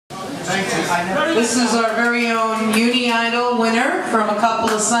This is our very own Uni Idol winner from a couple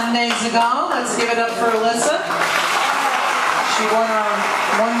of Sundays ago. Let's give it up for Alyssa. She won our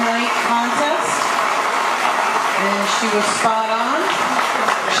one-night contest, and she was spot on.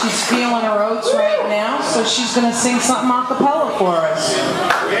 She's feeling her oats right now, so she's going to sing something a cappella for us.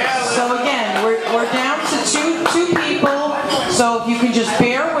 So again, we're down to two people, so if you can just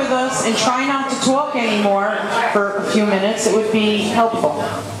bear with us and try not to talk anymore for a few minutes, it would be helpful,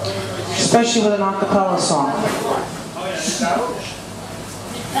 especially with an a cappella song.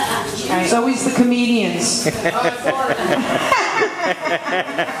 It's always the comedians.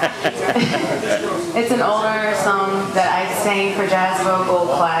 It's an older song that I sang for jazz vocal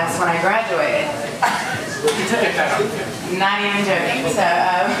class when I graduated. Not even joking. So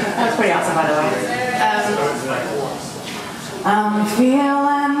that's pretty awesome, by the way. I'm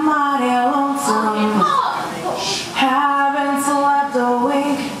feeling mighty lonesome, haven't slept a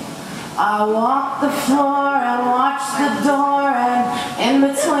wink. I walk the floor and watch the door, and in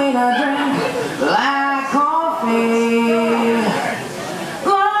between I drink black coffee.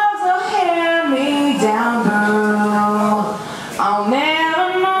 Gloves a hand-me-down, girl. I'll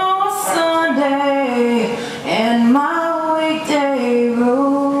never know a Sunday in my weekday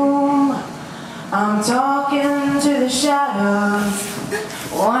room. I'm talking to the shadows,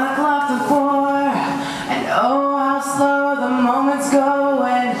 1 o'clock to 4, and oh how slow the moments go,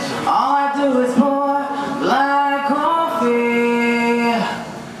 and all I do is pour black coffee,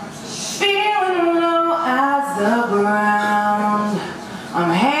 feeling low as the ground.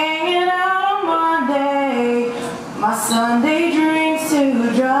 I'm hanging out on Monday, my Sunday drinks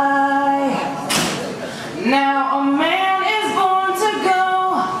too dry. Now a man is born to go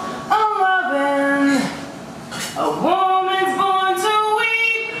a-loving, a woman's born to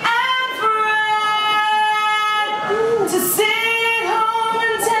weep and fret, to sit home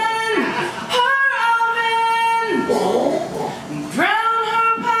and tend her oven, and drown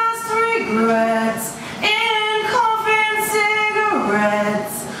her past regrets in coffee and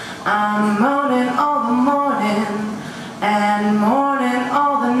cigarettes. I'm moaning all the morning and mourning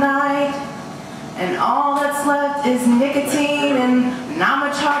all the night, and all that's left is nicotine and not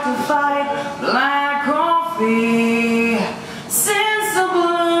much heart to fight. Black coffee, since the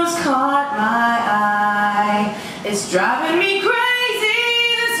blues caught my eye, it's driving